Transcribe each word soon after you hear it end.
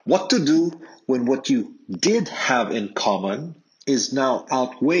What to do when what you did have in common is now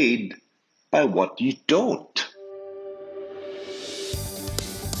outweighed by what you don't.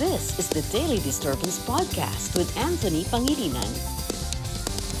 This is the Daily Disturbance Podcast with Anthony Pangilinan.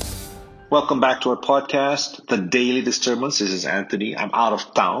 Welcome back to our podcast, The Daily Disturbance. This is Anthony. I'm out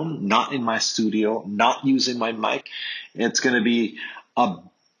of town, not in my studio, not using my mic. It's going to be a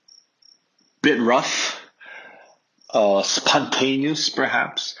bit rough, spontaneous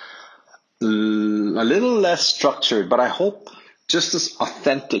perhaps, a little less structured, but I hope just as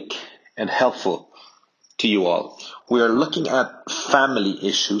authentic and helpful to you all. We are looking at family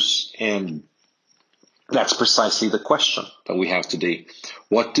issues, and that's precisely the question that we have today.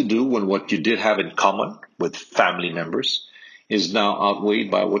 What to do when what you did have in common with family members is now outweighed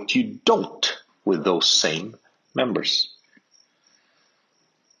by what you don't with those same members.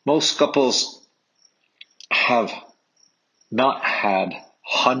 Most couples have not had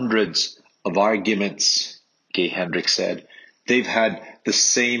hundreds of arguments, Gay Hendricks said. They've had the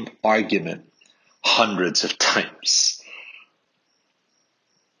same argument hundreds of times.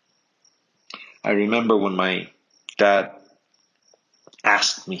 I remember when my dad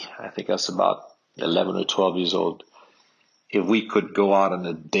asked me, I think I was about 11 or 12 years old, if we could go out on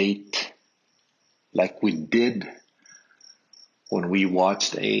a date like we did when we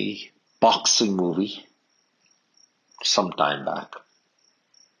watched a boxing movie some time back.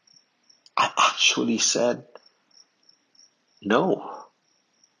 I actually said no.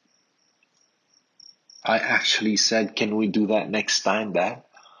 I actually said, can we do that next time, Dad?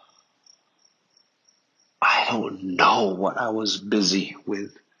 I don't know what I was busy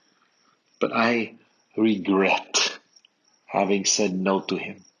with, but I regret having said no to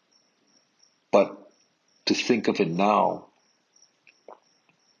him. But to think of it now,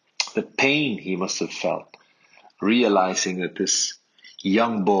 the pain he must have felt, realizing that this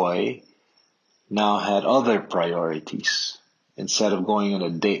young boy now had other priorities instead of going on a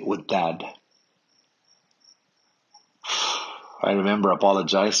date with Dad. I remember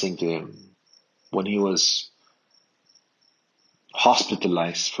apologizing to him when he was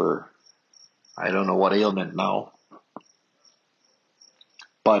hospitalized for I don't know what ailment now.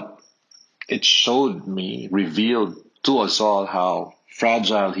 But it showed me, revealed to us all how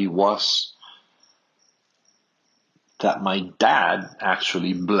fragile he was, that my dad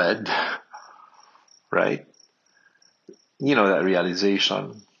actually bled, right? You know, that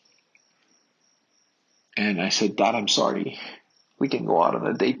realization. And I said, Dad, I'm sorry. We can go out on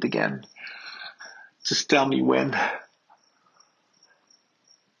a date again. Just tell me when.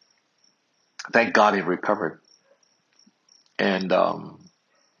 Thank God he recovered. And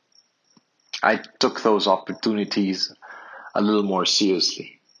I took those opportunities a little more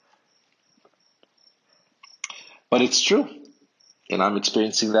seriously. But it's true. And I'm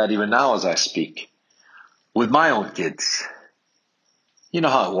experiencing that even now as I speak with my own kids. You know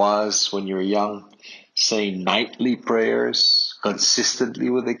how it was when you were young, saying nightly prayers consistently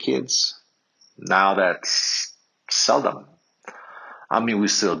with the kids? Now that's seldom. I mean, we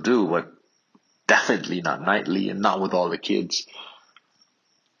still do, but definitely not nightly and not with all the kids.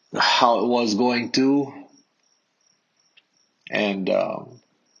 How it was going to and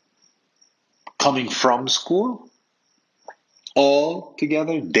coming from school all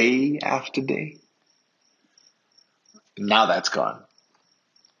together day after day. Now that's gone.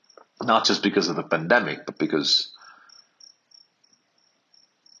 Not just because of the pandemic, but because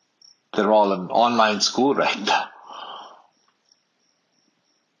they're all in online school right now.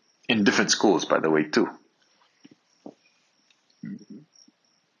 In different schools, by the way, too.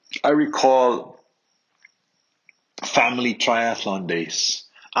 I recall family triathlon days,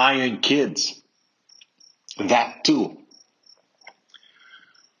 Iron Kids. That too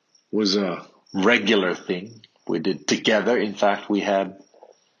was a regular thing we did together. In fact, we had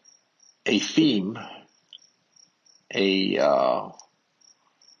a theme, what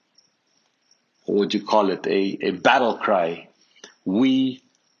would you call it? A battle cry. We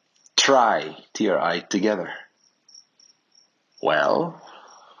try, TRI, together. Well,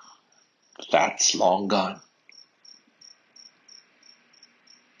 that's long gone.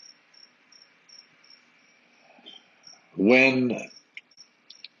 When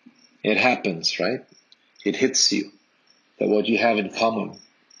it happens, right? It hits you that what you have in common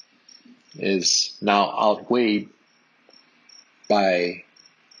is now outweighed by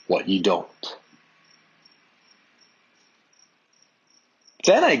what you don't.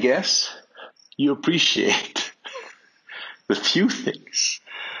 Then I guess you appreciate the few things,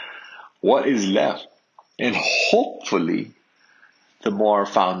 what is left, and hopefully the more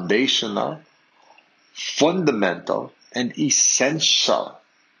foundational, fundamental, and essential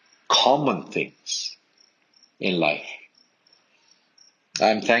common things in life.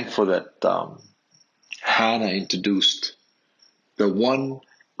 I'm thankful that Hannah introduced the one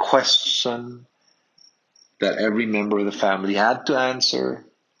question that every member of the family had to answer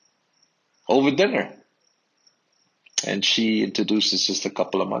over dinner. And she introduced this just a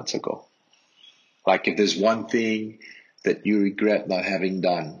couple of months ago. Like, if there's one thing that you regret not having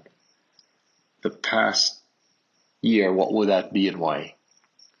done the past year, what would that be and why?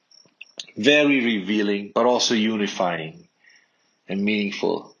 Very revealing, but also unifying and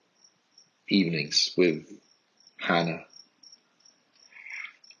meaningful evenings with Hannah.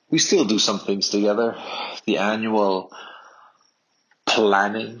 We still do some things together. The annual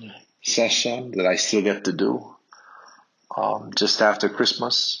planning session that I still get to do just after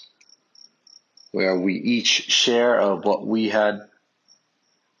Christmas, where we each share of what we had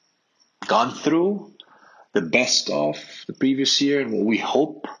gone through, the best of the previous year, and what we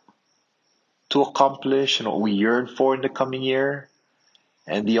hope to accomplish and what we yearn for in the coming year,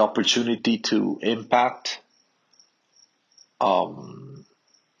 and the opportunity to impact,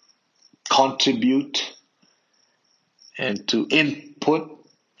 contribute, and to input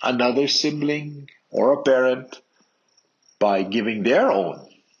another sibling or a parent by giving their own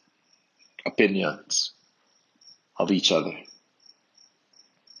opinions of each other.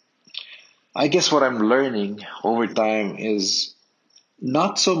 I guess what I'm learning over time is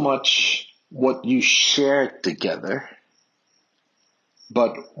not so much what you share together,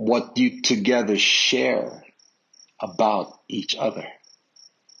 but what you together share about each other.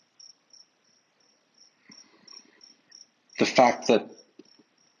 The fact that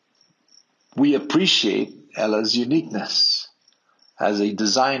we appreciate Ella's uniqueness as a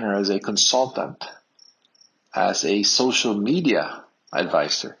designer, as a consultant, as a social media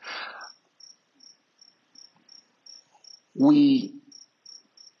advisor. We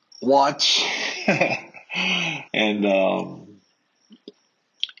watch and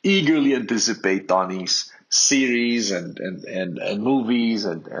eagerly anticipate Donnie's series and movies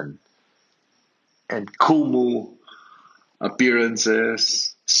and Kumu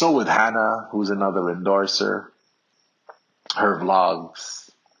appearances. So with Hannah, who's another endorser, her vlogs.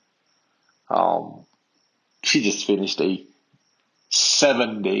 She just finished a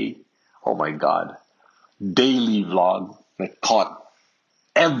 7-day, oh my God, daily vlog that caught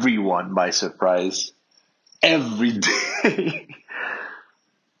everyone by surprise every day.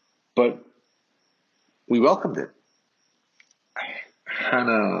 But we welcomed it.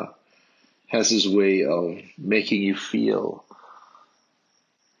 Hannah has this way of making you feel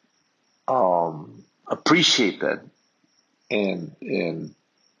appreciated, and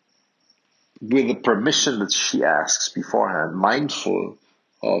with the permission that she asks beforehand, mindful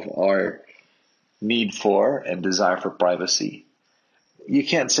of our need for and desire for privacy. You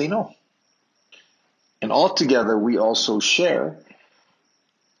can't say no. And altogether, we also share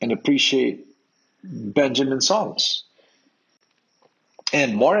and appreciate Benjamin's songs.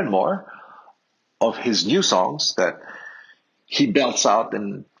 And more of his new songs that he belts out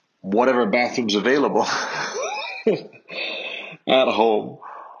in whatever bathroom's available at home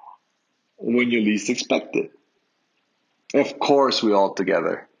when you least expect it. Of course, we all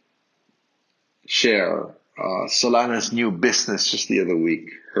together share Solana's new business just the other week.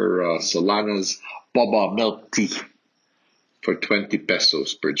 Her Solana's Boba milk tea for 20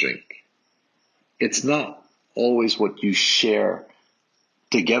 pesos per drink. It's not always what you share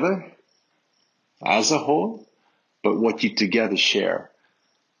together as a whole, but what you together share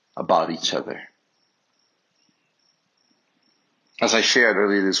about each other. As I shared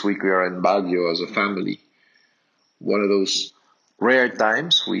earlier this week, we are in Baguio as a family. One of those rare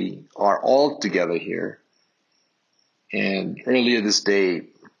times we are all together here. And earlier this day,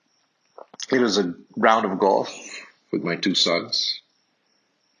 it was a round of golf with my two sons,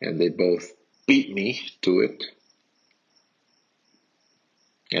 and they both beat me to it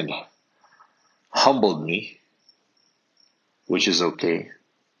and humbled me, which is okay.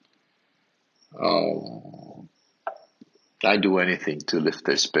 I do anything to lift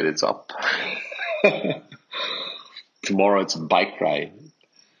their spirits up. Tomorrow it's a bike ride,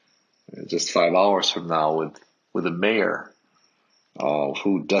 just 5 hours from now with the mayor,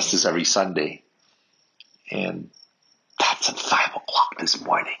 who does this every Sunday, and that's at 5 o'clock this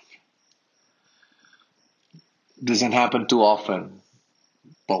morning. Doesn't happen too often,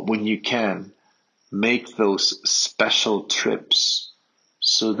 but when you can, make those special trips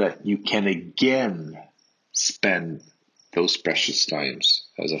so that you can again spend those precious times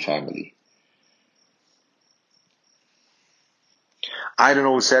as a family. I don't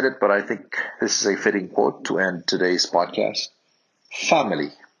know who said it, but I think this is a fitting quote to end today's podcast.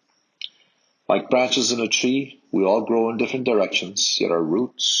 Family. Like branches in a tree, we all grow in different directions, yet our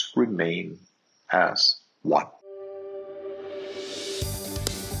roots remain as one.